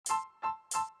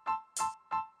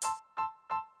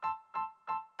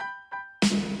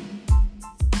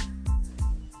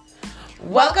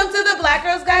Welcome to the Black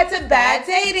Girl's Guide to Bad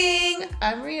Dating.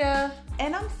 I'm Rhea.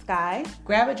 And I'm Sky.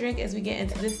 Grab a drink as we get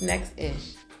into this next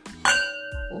ish.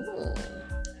 Ooh.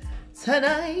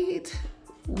 Tonight,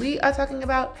 we are talking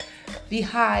about The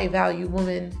High Value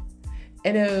Woman,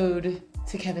 an ode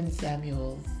to Kevin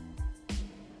Samuels.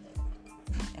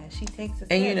 And she takes a sip.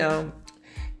 And you know,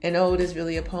 an ode is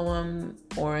really a poem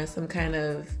or some kind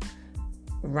of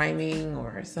rhyming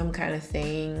or some kind of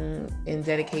saying in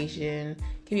dedication.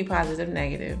 Can be positive,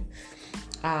 negative.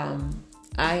 I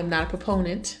am not a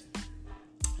proponent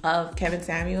of Kevin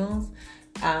Samuels.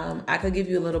 I could give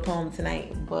you a little poem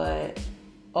tonight, but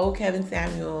Kevin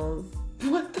Samuels,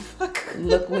 what the fuck?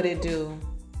 Look what it do.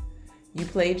 You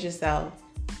played yourself,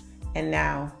 and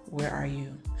now where are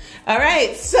you? All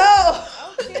right, so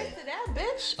Cheers to that,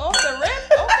 bitch. Off the rip.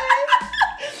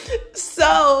 Okay.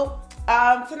 So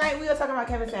tonight we are talking about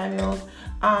Kevin Samuels.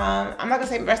 I'm not gonna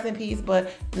say rest in peace,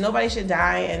 but nobody should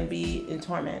die and be in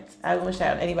torment. I wish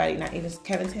that anybody, not even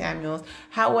Kevin Samuels.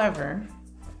 However,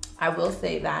 I will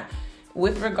say that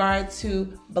with regard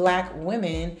to Black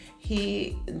women,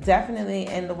 he definitely,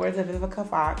 in the words of Vivica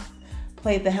Fox,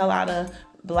 played the hell out of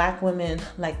Black women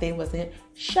like they wasn't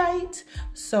shite.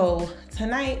 So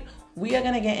tonight we are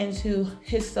gonna get into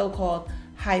his so-called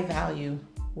high value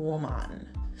woman.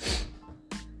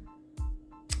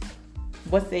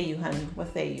 What say you, honey?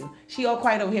 What say you? She all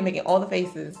quiet over here making all the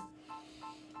faces.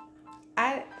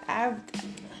 My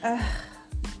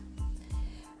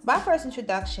first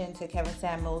introduction to Kevin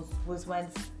Samuels was when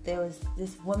there was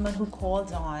this woman who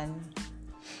called on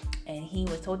and he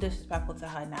was so disrespectful to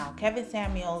her. Now, Kevin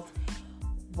Samuels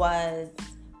was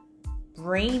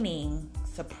reigning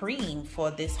supreme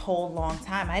for this whole long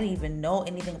time. I didn't even know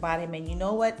anything about him. And you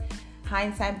know what?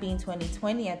 Hindsight being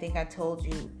 2020, I think I told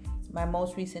you, my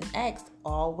most recent ex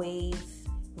always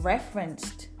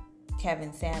referenced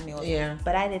Kevin Samuels. Yeah.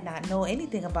 But I did not know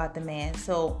anything about the man.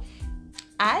 So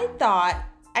I thought,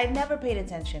 I never paid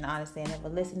attention, honestly. I never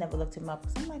listened, never looked him up.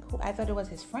 Because I'm like, who? I thought it was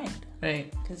his friend.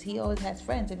 Right. Because he always has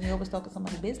friends and he always talking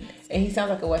somebody's business. And he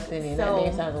sounds like a West Indian. That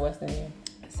name sounds a West Indian.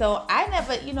 So I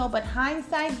never, but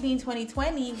hindsight being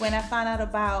 2020, when I found out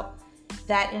about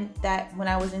that when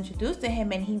I was introduced to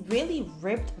him, and he really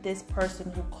ripped this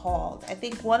person who called. I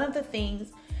think one of the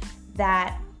things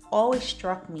that always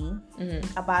struck me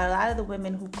about a lot of the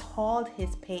women who called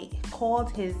his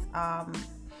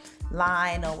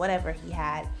line or whatever he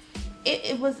had,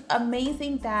 it was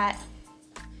amazing that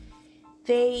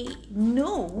they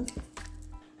knew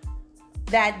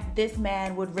that this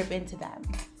man would rip into them.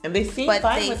 And they seemed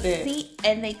fine with it.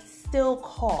 And they still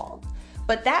called.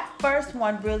 But that first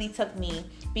one really took me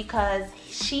because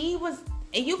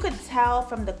you could tell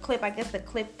from the clip, I guess the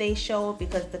clip they showed,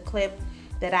 because the clip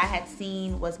that I had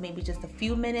seen was maybe just a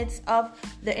few minutes of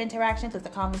the interaction, because the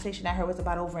conversation I heard was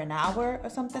about over an hour or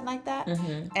something like that.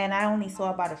 Mm-hmm. And I only saw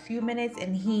about a few minutes,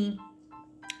 and he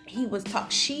was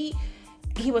talking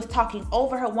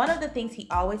over her. One of the things he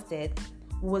always did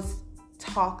was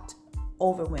talked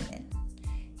over women.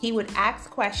 He would ask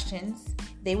questions,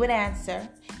 they would answer,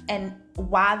 and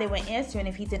while they were answering,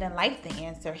 if he didn't like the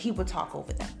answer, he would talk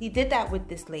over them. He did that with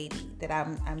this lady that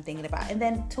I'm thinking about. And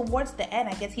then towards the end,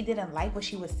 I guess he didn't like what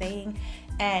she was saying,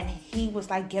 and he was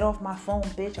like, "Get off my phone,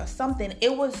 bitch," or something.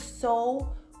 It was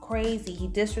so crazy. He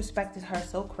disrespected her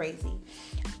so crazy.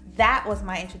 That was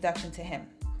my introduction to him.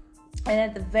 And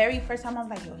at the very first time, I'm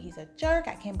like, yo, he's a jerk.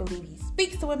 I can't believe he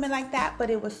speaks to women like that. But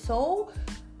it was so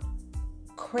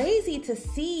crazy to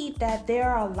see that there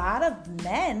are a lot of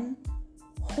men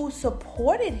who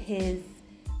supported his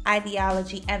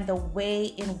ideology and the way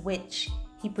in which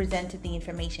he presented the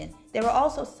information. There were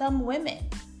also some women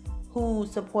who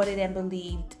supported and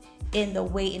believed in the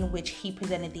way in which he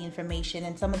presented the information.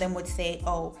 And some of them would say,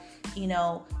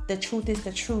 the truth is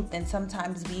the truth. And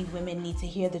sometimes we women need to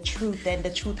hear the truth, and the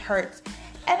truth hurts.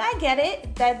 And I get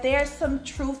it, that there's some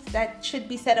truth that should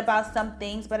be said about some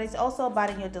things, but it's also about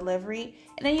in your delivery.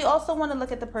 And then you also want to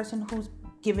look at the person who's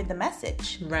giving the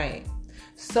message. Right.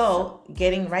 So,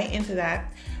 getting right into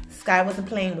that, Sky wasn't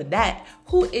playing with that.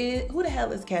 Who the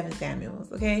hell is Kevin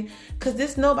Samuels, okay? Because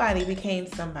this nobody became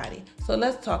somebody. So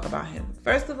let's talk about him.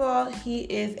 First of all, he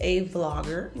is a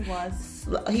vlogger.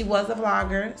 He was a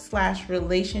vlogger /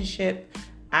 relationship,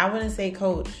 I wouldn't say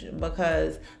coach,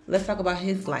 because let's talk about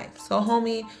his life. So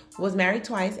homie was married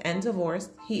twice and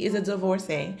divorced. He is a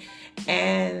divorcee.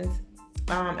 And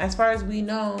as far as we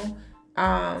know,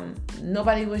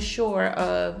 nobody was sure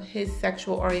of his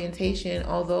sexual orientation,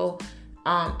 although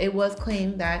it was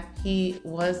claimed that he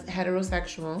was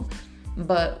heterosexual,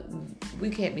 but we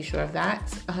can't be sure of that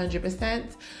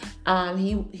 100%.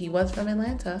 He was from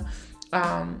Atlanta.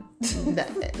 then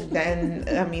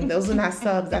I mean, those are not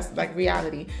subs. That's like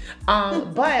reality.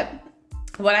 But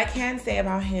what I can say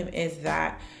about him is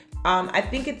that I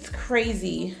think it's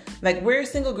crazy. Like, we're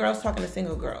single girls talking to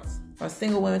single girls, or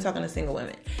single women talking to single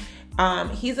women.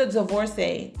 He's a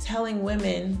divorcee telling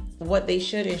women what they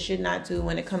should and should not do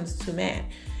when it comes to man.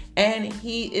 And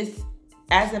he is,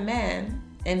 as a man,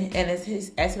 and as he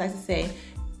likes to say,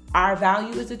 our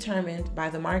value is determined by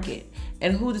the market.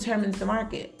 And who determines the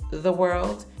market? The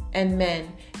world and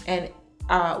men. And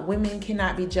women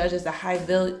cannot be judged as a high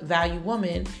value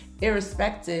woman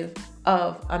irrespective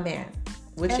of a man.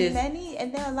 And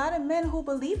there are a lot of men who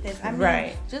believe this. I mean,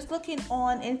 right. Just looking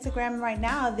on Instagram right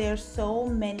now, there's so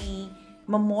many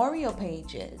memorial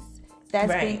pages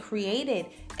that's been created.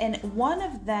 And one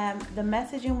of them, the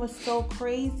messaging was so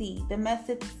crazy. The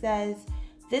message says,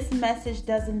 "This message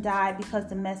doesn't die because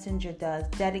the messenger does."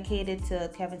 Dedicated to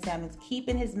Kevin Samuels,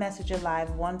 keeping his message alive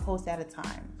one post at a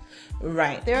time.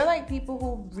 Right. There are like people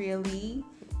who really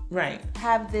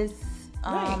have this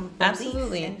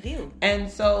absolutely and view. And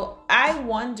so I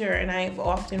wonder, and I've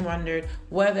often wondered,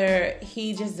 whether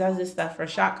he just does this stuff for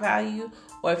shock value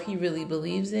or if he really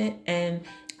believes it. And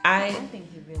I don't think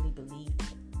he really believes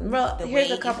it. Well,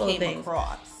 here's a couple of things.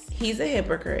 Across. He's a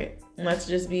hypocrite. Let's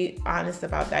just be honest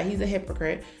about that. He's a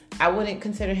hypocrite. I wouldn't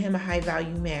consider him a high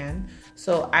value man.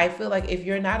 So I feel like if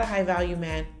you're not a high value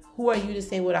man, who are you to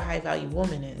say what a high value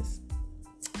woman is?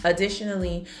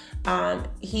 Additionally,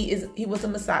 he was a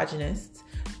misogynist.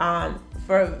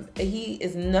 He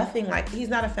is nothing like, he's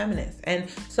not a feminist. And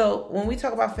so when we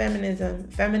talk about feminism,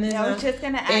 I was just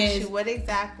gonna ask you, what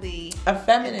exactly a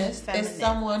feminist is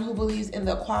someone who believes in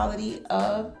the equality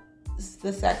of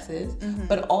the sexes,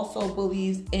 but also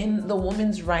believes in the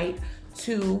woman's right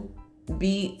to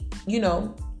be,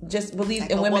 just believes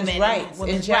like in women's rights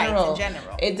in general.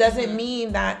 It doesn't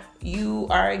mean that you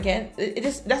are against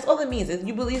it. That's all it means. Is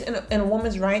you believe in a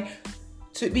woman's right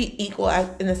to be equal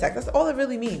in the sex. That's all it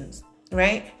really means,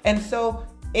 right? And so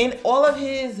in all of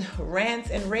his rants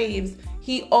and raves,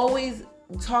 he always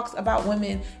talks about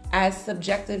women as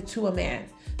subjective to a man,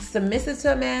 submissive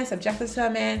to a man, subjective to a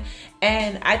man.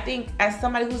 And I think as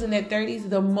somebody who's in their 30s,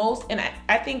 the most, and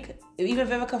I think even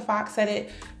Vivica Fox said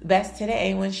it best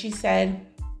today when she said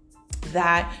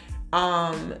that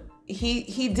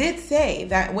he did say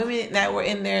that women that were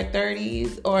in their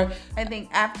 30s, or I think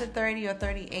after 30 or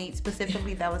 38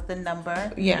 specifically, that was the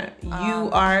number. Yeah, you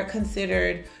are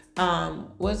considered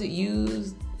was it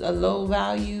used a low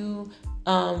value?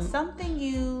 Something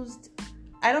used.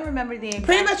 I don't remember the exact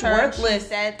pretty much term worthless. She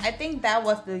said. I think that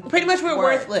was the pretty much we're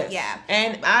word. Worthless. Yeah,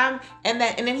 and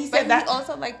then he said that he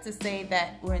also liked to say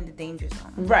that we're in the danger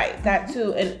zone. Right, that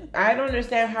too. And I don't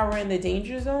understand how we're in the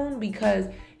danger zone, because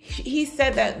he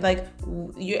said that like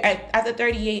you're at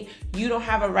 38, you don't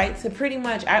have a right to pretty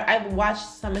much. I've watched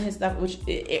some of his stuff, which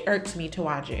it irks me to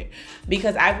watch it,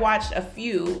 because I've watched a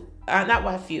few. Not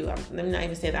a few. Let me not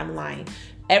even say that I'm lying.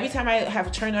 Every time I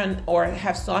have turned on or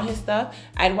have saw his stuff,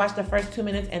 I'd watch the first 2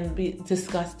 minutes and be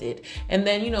disgusted. And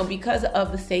then, because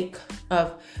of the sake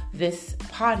of this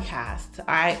podcast,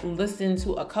 I listened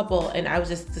to a couple and I was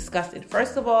just disgusted.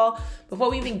 First of all, before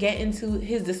we even get into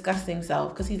his disgusting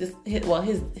self, because his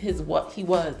what he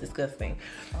was disgusting.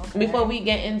 Okay. Before we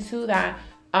get into that,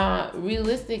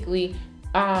 realistically,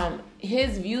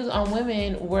 his views on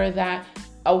women were that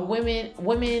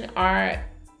women are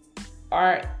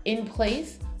in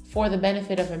place for the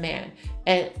benefit of a man,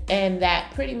 and that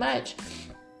pretty much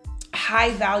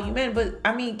high value men. But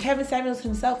I mean, Kevin Samuels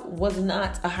himself was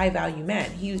not a high value man.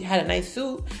 He had a nice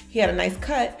suit, he had a nice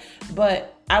cut,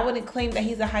 but I wouldn't claim that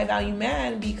he's a high value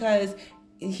man because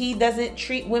he doesn't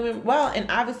treat women well, and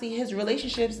obviously his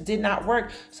relationships did not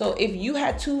work. So if you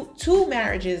had two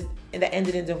marriages that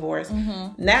ended in divorce,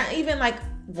 not even like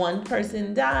one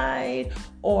person died,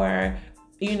 or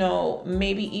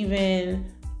maybe even,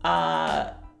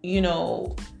 I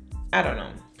don't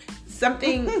know,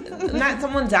 something, not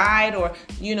someone died, or,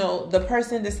 the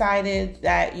person decided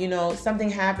that, something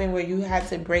happened where you had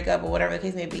to break up, or whatever the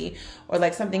case may be, or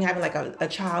like something happened, like a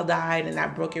child died and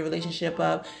that broke your relationship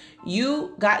up.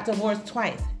 You got divorced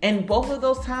twice. And both of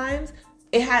those times,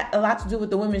 it had a lot to do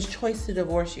with the women's choice to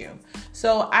divorce you.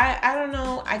 So I don't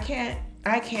know. I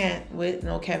can't with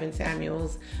no Kevin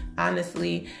Samuels,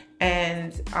 honestly.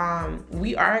 And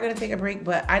we are going to take a break,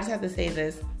 but I just have to say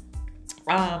this.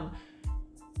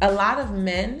 A lot of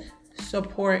men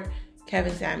support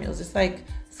Kevin Samuels, just like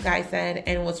Sky said.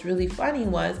 And what's really funny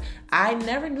was I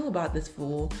never knew about this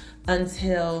fool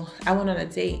until I went on a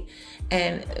date.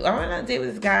 And I went on a date with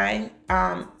this guy.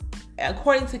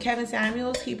 according to Kevin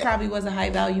Samuels, he probably was a high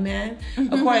value man.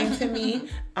 According to me,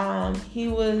 he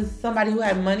was somebody who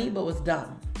had money but was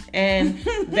dumb and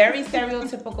very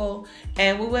stereotypical.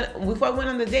 And before we went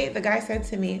on the date, the guy said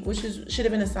to me, which should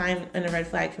have been a sign and a red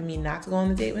flag for me not to go on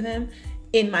the date with him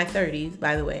in my 30s,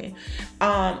 by the way,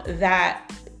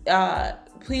 that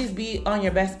please be on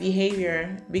your best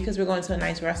behavior because we're going to a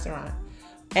nice restaurant.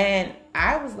 And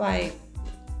I was like,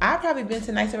 I've probably been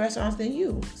to nicer restaurants than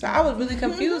you. So I was really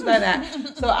confused by that.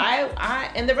 So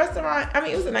and the restaurant, I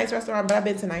mean, it was a nice restaurant, but I've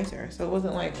been to nicer. So it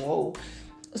wasn't like, whoa.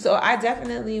 So I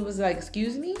definitely was like,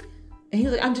 excuse me? And he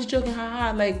was like, I'm just joking,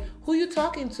 haha. Like, who you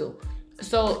talking to?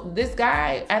 So this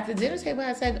guy at the dinner table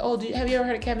had said, oh, have you ever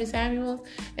heard of Kevin Samuels?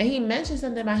 And he mentioned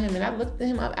something about him. And I looked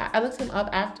him up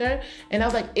after. And I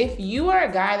was like, if you are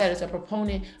a guy that is a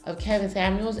proponent of Kevin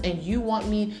Samuels and you want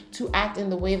me to act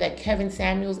in the way that Kevin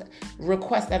Samuels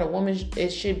requests that a woman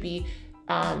should be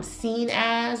seen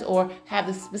as or have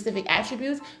the specific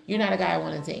attributes, you're not a guy I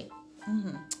want to date.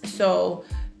 Mm-hmm. So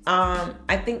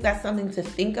I think that's something to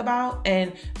think about.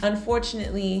 And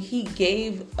unfortunately, he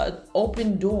gave an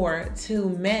open door to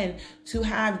men to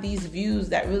have these views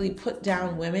that really put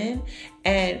down women.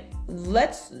 And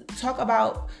let's talk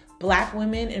about Black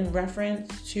women in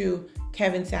reference to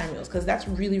Kevin Samuels, because that's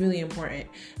really, really important.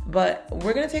 But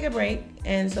we're going to take a break.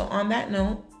 And so on that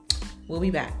note, we'll be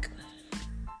back.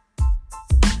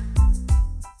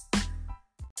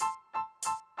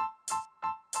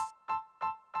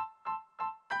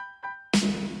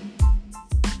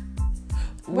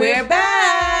 We're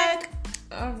back.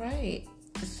 All right.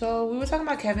 So we were talking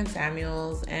about Kevin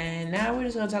Samuels, and now we're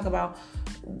just going to talk about,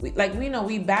 we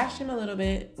bashed him a little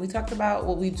bit. We talked about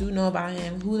what we do know about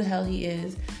him, who the hell he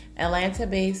is.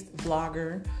 Atlanta-based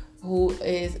vlogger who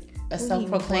is a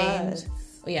self-proclaimed.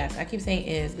 Yes, I keep saying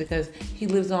is because he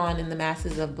lives on in the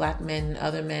masses of Black men and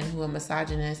other men who are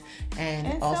misogynist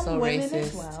and also racist.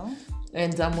 As well.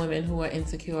 And dumb women who are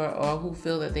insecure or who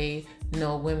feel that they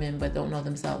know women but don't know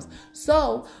themselves.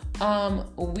 So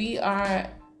we are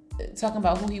talking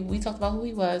about we talked about who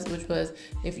he was, which was,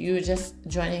 if you were just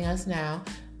joining us now,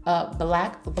 a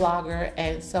Black vlogger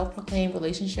and self-proclaimed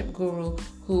relationship guru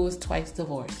who was twice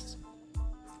divorced.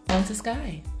 On to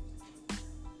Sky.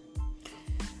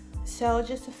 So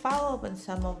just to follow up on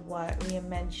some of what Rhea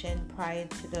mentioned prior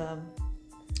to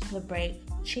the break,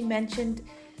 she mentioned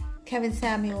Kevin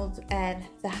Samuels and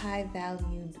the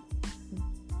high-valued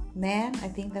man. I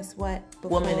think that's what...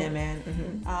 Woman and man.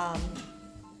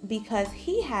 Mm-hmm. Because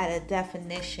he had a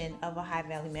definition of a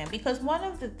high-value man. Because one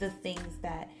of the things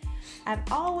that I've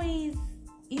always,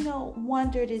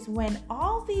 wondered is when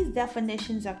all these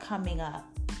definitions are coming up,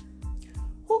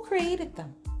 who created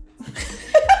them?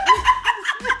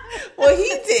 Well, he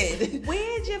did.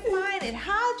 Where'd you find it?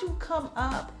 How'd you come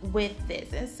up with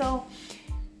this? And so...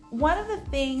 one of the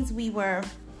things we were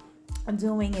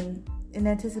doing in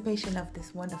anticipation of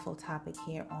this wonderful topic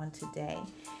here on today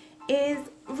is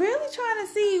really trying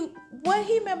to see what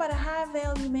he meant by the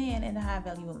high-value man and the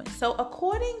high-value woman. So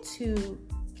according to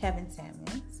Kevin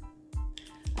Samuels,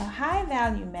 a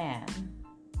high-value man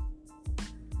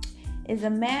is a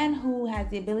man who has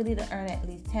the ability to earn at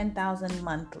least $10,000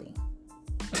 monthly.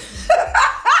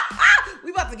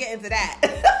 We about to get into that.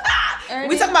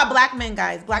 We talking about Black men,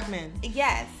 guys. Black men.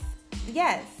 Yes.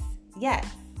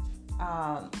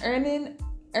 Earning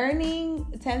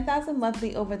 $10,000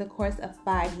 monthly over the course of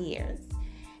 5 years.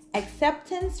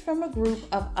 Acceptance from a group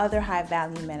of other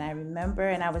high-value men. I remember,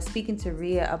 and I was speaking to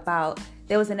Rhea about,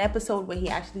 there was an episode where he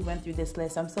actually went through this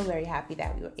list. So I'm so very happy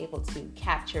that we were able to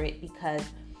capture it, because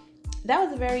that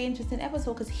was a very interesting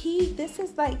episode, because he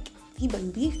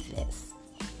believes this.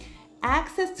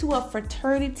 Access to a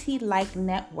fraternity-like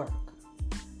network.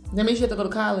 That means you have to go to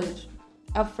college.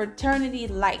 A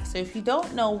fraternity-like. So if you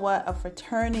don't know what a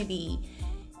fraternity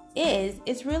is,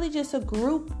 it's really just a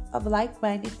group of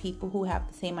like-minded people who have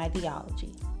the same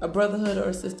ideology. A brotherhood or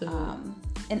a sisterhood.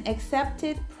 An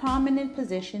accepted, prominent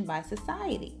position by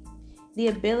society. The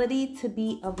ability to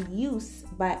be of use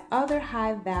by other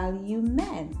high-value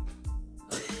men.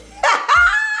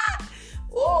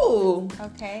 Ooh.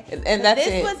 Okay. And that's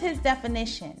this was his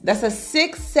definition. That's a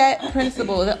 6-set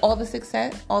principle. Is that all the 6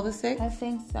 set? All the 6? I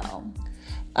think so.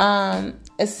 A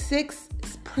 6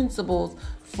 principles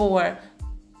for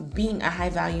being a high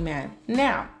value man.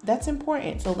 Now, that's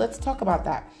important. So let's talk about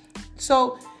that.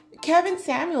 So Kevin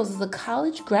Samuels is a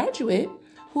college graduate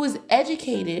who is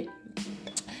educated,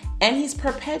 and he's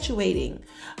perpetuating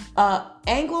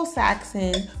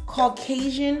Anglo-Saxon,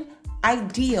 Caucasian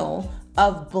ideal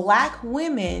of Black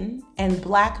women and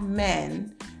Black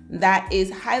men that is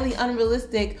highly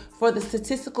unrealistic for the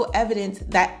statistical evidence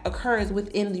that occurs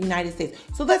within the United States.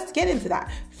 So let's get into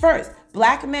that. First,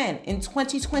 black men in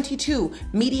 2022,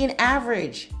 median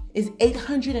average is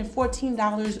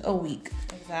 $814 a week.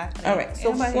 Exactly. All right,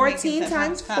 so 14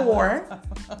 times 4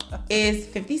 is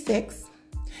 56,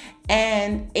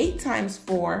 and 8 times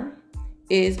 4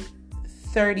 is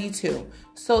 32.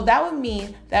 So that would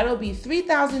mean that'll be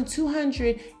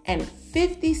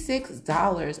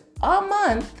 $3,256 a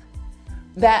month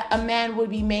that a man would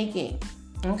be making.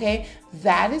 Okay,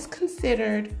 that is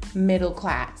considered middle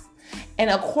class. And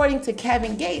according to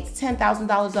Kevin Gates,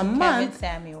 $10,000 a month. Kevin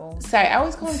Samuels. Sorry, I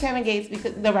always call him Kevin Gates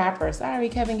because the rapper. Sorry,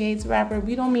 Kevin Gates, rapper.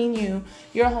 We don't mean you.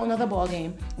 You're a whole nother ball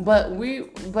game. But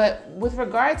with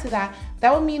regard to that,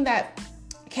 that would mean that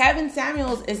Kevin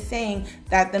Samuels is saying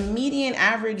that the median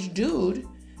average dude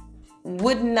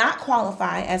would not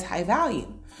qualify as high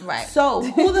value. Right. So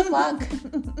who the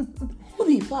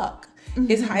fuck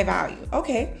is high value?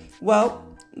 Okay, well,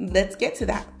 let's get to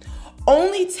that.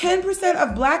 Only 10%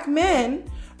 of black men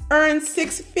earn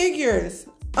 6 figures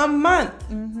a month.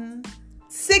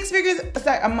 6 figures,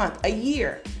 a month, a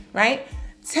year, right?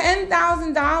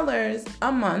 $10,000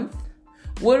 a month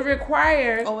would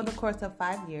require over the course of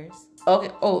 5 years. Okay.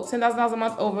 Oh, $10,000 a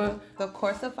month over the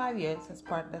course of 5 years. That's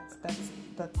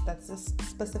the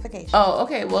specification. Oh,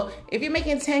 okay. Well, if you're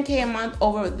making $10K a month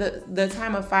over the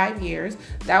time of 5 years,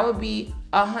 that would be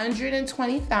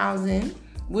 $120,000,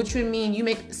 which would mean you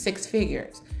make 6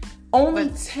 figures. Only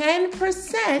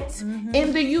 10%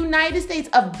 in the United States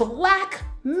of black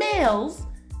males,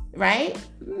 right,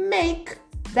 make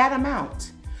that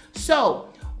amount. So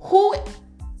who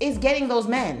is getting those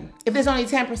men if there's only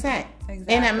 10%?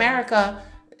 Exactly. In America,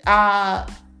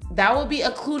 that would be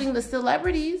including the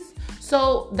celebrities.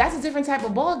 So that's a different type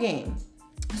of ball game.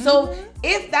 So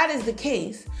if that is the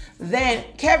case, then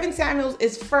Kevin Samuels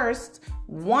is first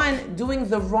one doing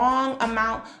the wrong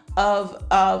amount of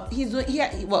he's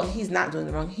not doing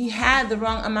the wrong. He had the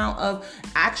wrong amount of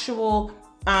actual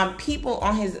people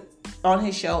on his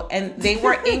show, and they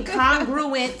were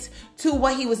incongruent to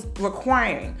what he was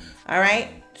requiring. All right.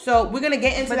 So we're gonna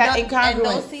get into that incongruence. And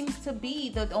those seems to be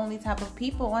the only type of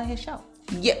people on his show.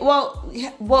 Yeah. Well.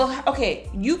 Okay.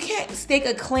 You can't stake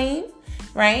a claim,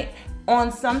 right,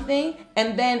 on something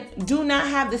and then do not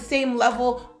have the same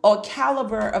level or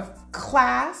caliber of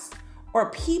class or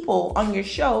people on your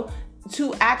show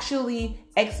to actually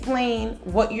explain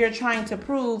what you're trying to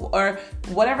prove or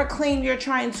whatever claim you're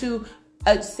trying to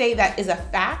say that is a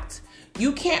fact.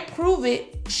 You can't prove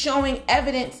it showing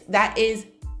evidence that is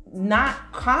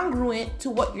not congruent to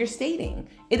what you're stating.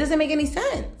 It doesn't make any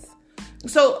sense.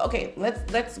 So, okay,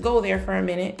 let's go there for a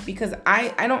minute because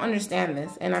I don't understand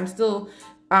this, and I'm still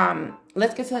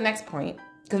let's get to the next point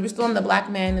because we're still in the black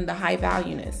man and the high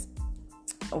valueness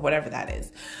or whatever that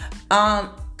is.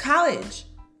 College.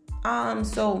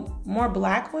 So more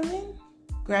black women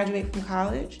graduate from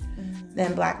college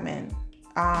than black men.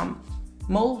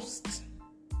 Most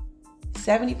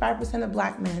 75% of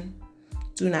black men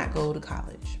do not go to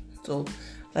college. So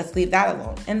let's leave that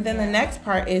alone. And then the next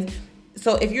part is,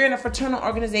 so if you're in a fraternal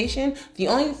organization, the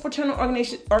only fraternal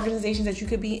organizations that you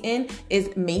could be in is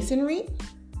Masonry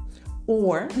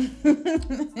or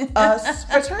a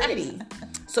fraternity.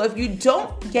 So if you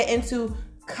don't get into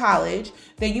college,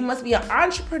 then you must be an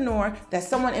entrepreneur that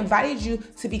someone invited you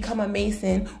to become a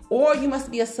Mason, or you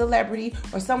must be a celebrity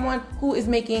or someone who is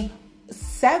making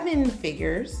 7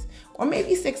 figures or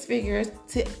maybe 6 figures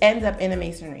to end up in a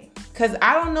Masonry. Because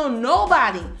I don't know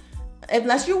nobody,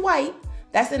 unless you're white,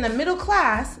 that's in the middle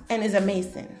class and is a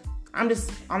Mason. I'm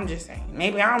just saying.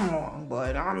 Maybe I'm wrong,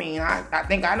 but I mean, I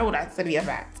think I know that to be a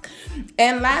fact.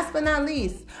 And last but not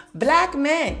least, black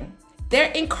men. Their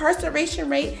incarceration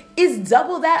rate is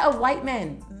double that of white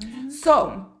men.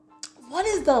 So, what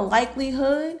is the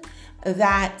likelihood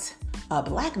that a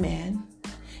black man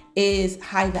is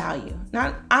high value?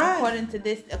 According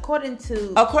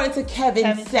to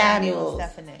Kevin Samuels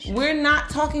definition. We're not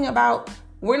talking about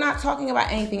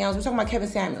anything else. We're talking about Kevin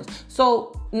Samuels.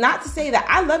 So, not to say that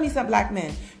I love me some black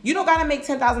men. You don't gotta make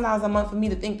 $10,000 a month for me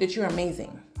to think that you're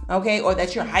amazing, okay, or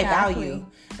that you're high value,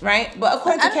 right? But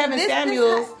according to Kevin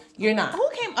Samuels, you're not. Who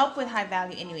came up with high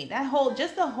value anyway? The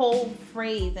whole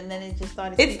phrase, and then it just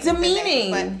started. It's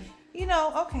demeaning. But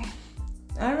okay.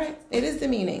 All right, it is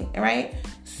demeaning. All right.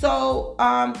 So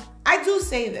I do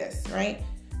say this, right?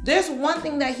 There's one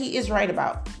thing that he is right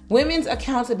about: women's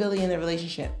accountability in the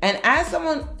relationship. And as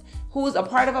someone who is a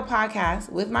part of a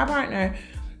podcast with my partner,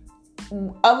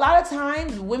 a lot of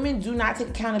times women do not take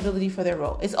accountability for their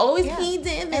role. It's always he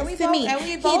did this to me. And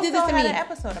we both had an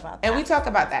episode about that. And we talk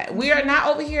about that. We are not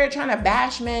over here trying to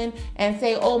bash men and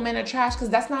say, oh, men are trash, because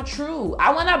that's not true.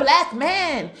 I want a black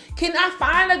man. Can I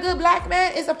find a good black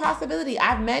man? It's a possibility.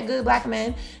 I've met good black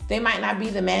men. They might not be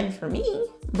the man for me,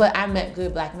 but I met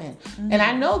good black men. And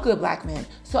I know good black men.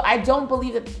 So I don't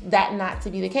believe that not to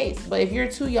be the case. But if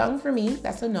you're too young for me,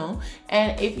 that's a no.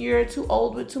 And if you're too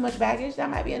old with too much baggage, that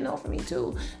might be a no for me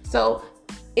too. So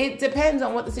it depends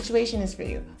on what the situation is for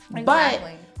you. Exactly. But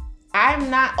I'm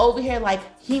not over here like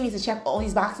he needs to check all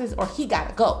these boxes or he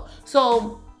gotta go.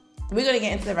 So we're gonna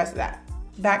get into the rest of that.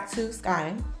 Back to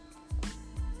Sky.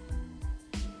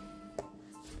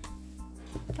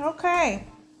 Okay.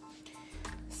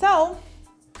 So,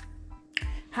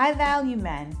 high value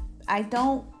men. I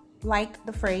don't like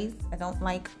the phrase. I don't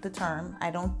like the term.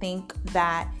 I don't think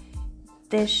that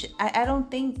I don't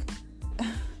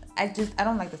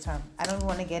like the term. I don't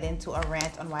want to get into a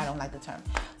rant on why I don't like the term.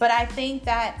 But I think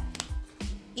that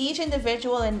each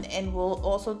individual, and we'll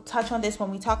also touch on this when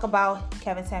we talk about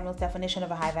Kevin Samuels' definition of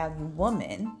a high value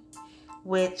woman,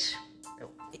 which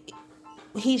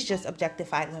he's just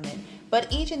objectified women.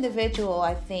 But each individual,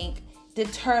 I think,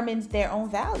 determines their own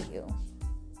value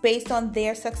based on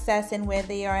their success and where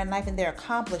they are in life and their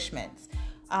accomplishments.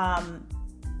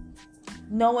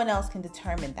 No one else can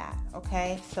determine that,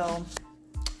 okay? So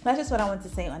that's just what I wanted to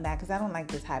say on that, because I don't like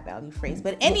this high value phrase.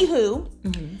 But anywho,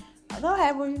 go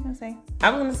ahead. What were you going to say?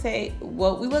 I'm going to say,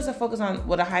 well, we wasn't focused on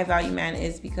what a high value man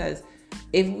is, because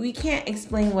if we can't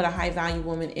explain what a high value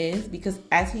woman is, because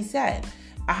as he said,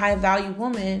 a high value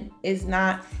woman is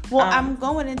not... Well, I'm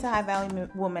going into high value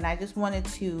woman. I just wanted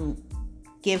to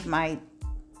give my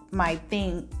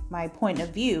point of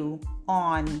view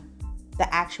on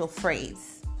the actual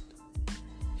phrase.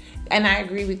 And I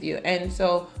agree with you. And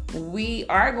so we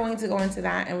are going to go into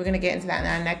that, and we're going to get into that in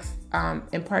our next,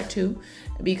 in part 2,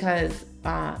 because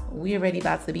we already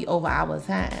about to be over our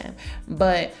time.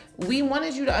 But we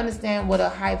wanted you to understand what a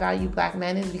high value black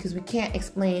man is, because we can't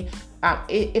explain,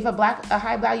 if a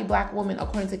high value black woman,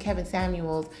 according to Kevin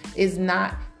Samuels, is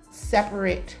not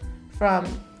separate from,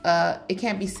 it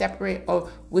can't be separate or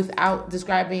without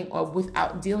describing or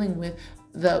without dealing with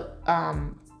the,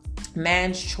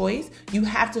 man's choice. You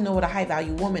have to know what a high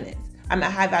value woman is. A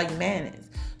high value man is.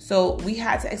 So we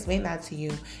had to explain that to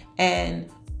you. And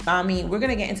I mean, we're going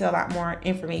to get into a lot more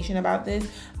information about this,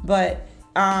 but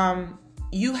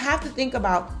you have to think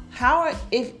about how,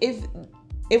 if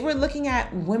we're looking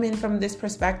at women from this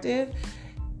perspective,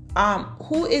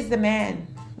 who is the man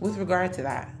with regard to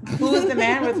that? Who is the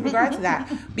man with regard to that?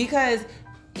 Because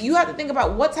you have to think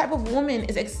about what type of woman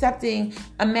is accepting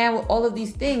a man with all of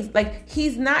these things. Like,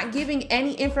 he's not giving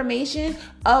any information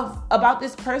about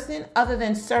this person other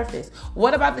than surface.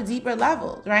 What about the deeper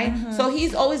levels, right? So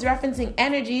he's always referencing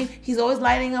energy. He's always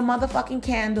lighting a motherfucking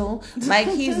candle. Like,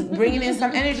 he's bringing in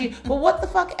some energy. But what the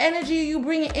fuck energy are you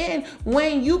bringing in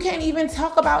when you can't even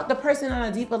talk about the person on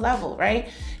a deeper level, right?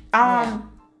 And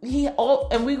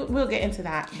we'll get into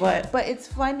that. But it's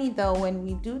funny though, when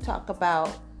we do talk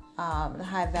about the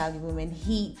high value women,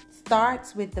 he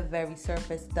starts with the very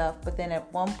surface stuff, but then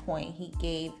at one point he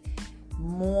gave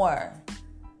more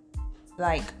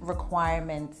like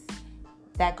requirements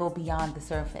that go beyond the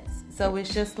surface. So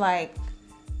it's just like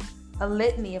a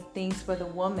litany of things for the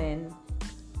woman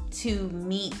to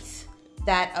meet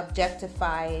that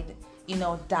objectified,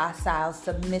 docile,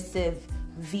 submissive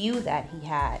view that he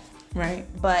had. Right.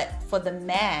 But for the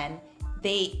man,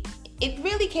 it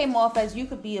really came off as, you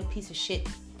could be a piece of shit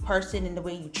person in the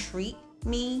way you treat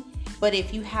me, but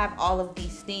if you have all of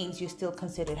these things, you're still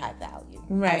considered high value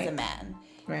as a man.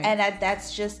 Right. And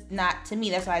that's just not, to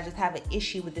me, that's why I just have an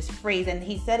issue with this phrase. And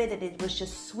he said it was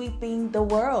just sweeping the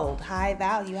world. High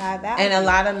value. And a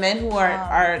lot of men who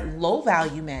are low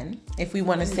value men, if we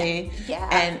want to say,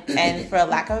 and for a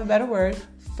lack of a better word,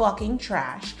 fucking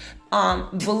trash,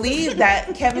 believe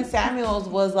that Kevin Samuels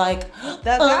was like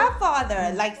the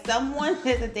Godfather. Like, someone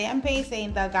has a damn page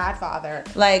saying the Godfather.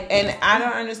 Like, and I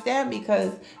don't understand,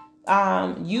 because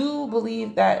you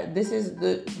believe that this is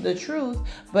the truth,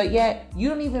 but yet you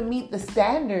don't even meet the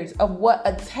standards of what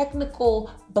a technical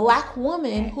black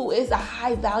woman who is a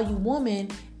high value woman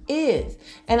is.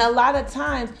 And a lot of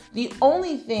times the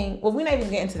only thing, well, we're not even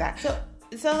getting into that.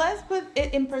 So let's put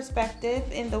it in perspective,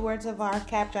 in the words of our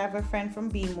cab driver friend from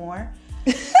B-More.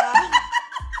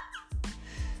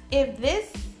 If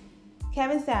this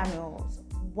Kevin Samuels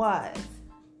was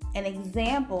an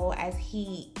example, as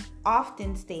he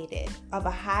often stated, of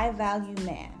a high value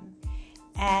man,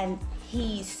 and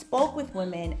he spoke with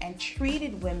women and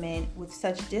treated women with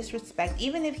such disrespect,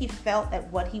 even if he felt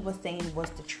that what he was saying was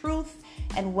the truth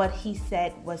and what he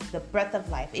said was the breath of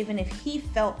life, even if he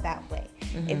felt that way.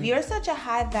 If you're such a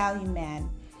high value man,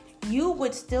 you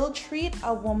would still treat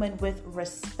a woman with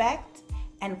respect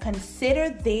and consider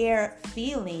their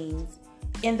feelings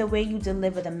in the way you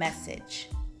deliver the message.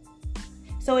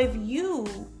 So if you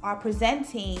are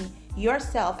presenting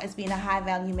yourself as being a high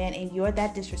value man and you're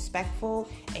that disrespectful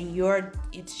and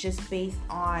it's just based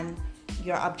on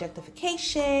your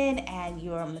objectification and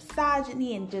your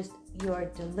misogyny and just your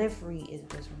delivery is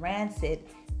just rancid,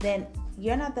 then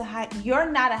you're not a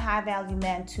high value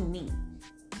man to me.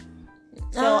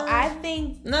 So I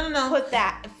think put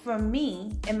that for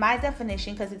me in my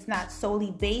definition, because it's not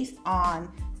solely based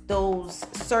on those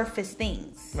surface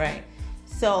things. Right.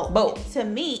 So to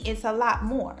me, it's a lot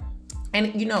more.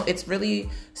 And it's really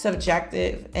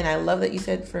subjective. And I love that you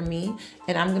said for me.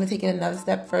 And I'm going to take it another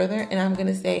step further. And I'm going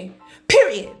to say,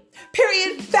 period.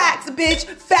 Facts, bitch.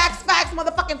 Facts,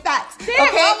 motherfucking facts. Damn,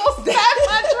 I almost spat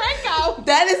my drink out.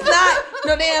 That is not,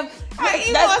 no damn.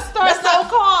 That's so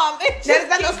calm. That is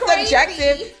not no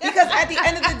subjective. Because at the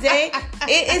end of the day,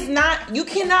 it is not, you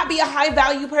cannot be a high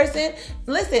value person.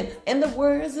 Listen, in the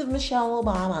words of Michelle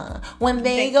Obama, when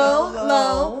they go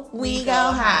low, we go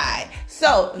high.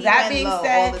 So that being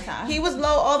said, he was low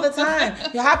all the time.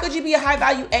 How could you be a high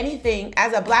value anything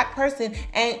as a black person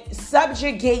and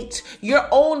subjugate your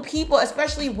own people,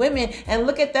 especially women, and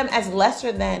look at them as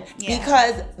lesser than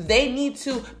because they need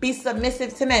to be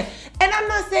submissive to men? And I'm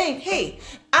not saying, hey,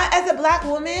 as a black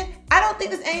woman, I don't think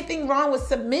there's anything wrong with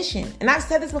submission. And I've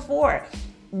said this before.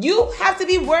 You have to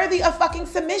be worthy of fucking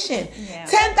submission. Yeah.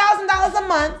 $10,000 a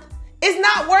month is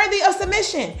not worthy of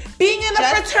submission. Being in a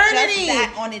fraternity, just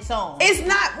that on its own, is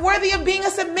not worthy of being a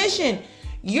submission.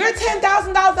 Your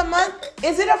 $10,000 a month,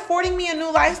 is it affording me a new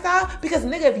lifestyle? Because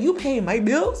nigga, if you pay my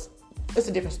bills, it's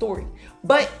a different story.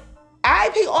 But I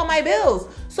pay all my bills.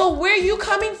 So where you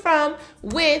coming from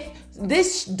with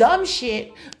this dumb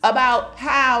shit about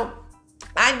how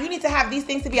you need to have these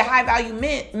things to be a high value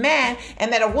man,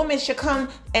 and that a woman should come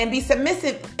and be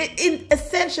submissive,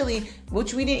 essentially,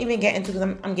 which we didn't even get into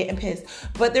because I'm getting pissed.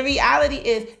 But the reality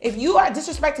is, if you are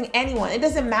disrespecting anyone, it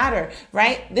doesn't matter,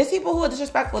 right? There's people who are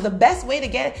disrespectful. The best way to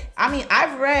get it,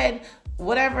 I've read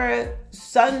whatever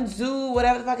Sun Tzu,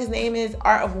 whatever the fuck his name is,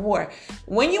 Art of War.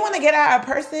 When you want to get at a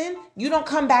person, you don't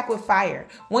come back with fire.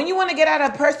 When you want to get at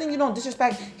a person, you don't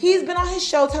disrespect. He's been on his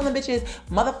show telling bitches,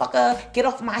 motherfucker, get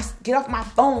off my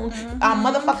phone.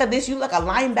 Motherfucker, this, you like a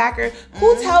linebacker.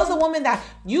 Who tells a woman that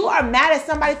you are mad at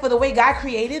somebody for the way God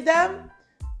created them?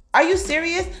 Are you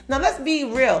serious? Now let's be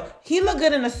real. He looked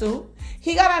good in a suit.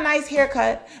 He got a nice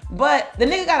haircut, but the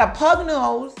nigga got a pug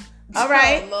nose. All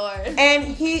right. Oh, Lord. And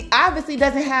he obviously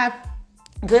doesn't have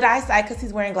good eyesight because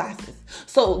he's wearing glasses.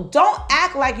 So don't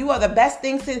act like you are the best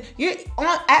thing you're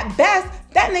on. At best,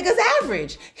 that nigga's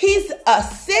average. He's a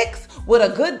 6 with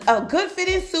a good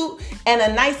fitting suit and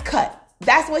a nice cut.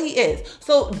 That's what he is.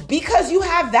 So because you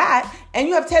have that and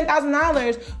you have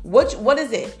 $10,000, what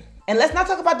is it? And let's not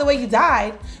talk about the way you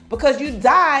died, because you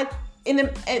died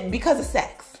because of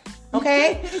sex.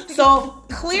 Okay? So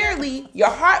clearly your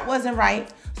heart wasn't right.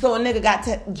 So a nigga got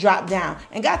to drop down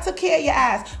and God took care of your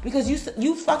ass because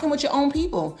you fucking with your own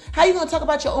people. How you gonna talk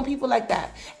about your own people like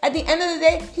that? At the end of the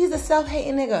day, he's a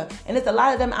self-hating nigga, and there's a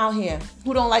lot of them out here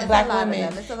who don't like black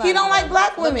women. He don't like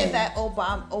black women. Look at that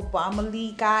Obama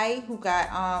League guy who got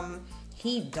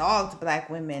he dogged black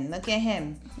women. Look at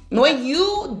him. When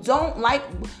you don't like,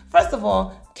 first of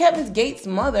all, Kevin Gates'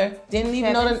 mother didn't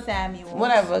even know Kevin Samuels.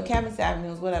 Whatever, Kevin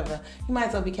Samuels, whatever. He might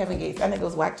as well be Kevin Gates. That nigga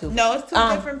was whack too. No, it's two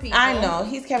different people. I know.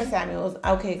 He's Kevin Samuels.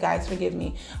 Okay, guys, forgive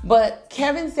me. But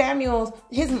Kevin Samuels,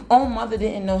 his own mother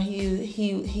didn't know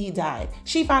he died.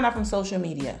 She found out from social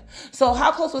media. So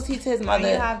how close was he to his mother?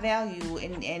 You have value.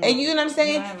 And you know what I'm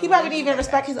saying? He probably didn't even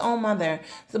respect his own mother.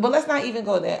 So, but let's not even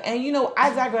go there. And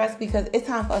I digress because it's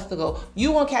time for us to go.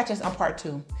 You won't catch us on part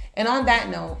 2. And on that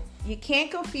note, you can't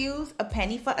confuse a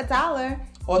penny for a dollar.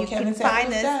 Or Kevin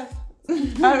Samuels' death.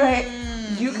 All right.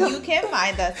 You can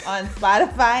find us on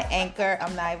Spotify, Anchor.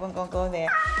 I'm not even going to go there.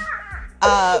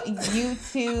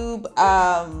 YouTube,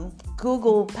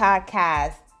 Google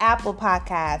Podcasts, Apple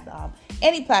Podcasts,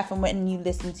 any platform when you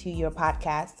listen to your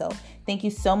podcast. So thank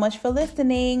you so much for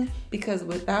listening. Because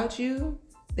without you,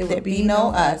 there would be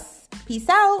no us. Peace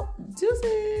out.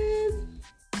 Deuces.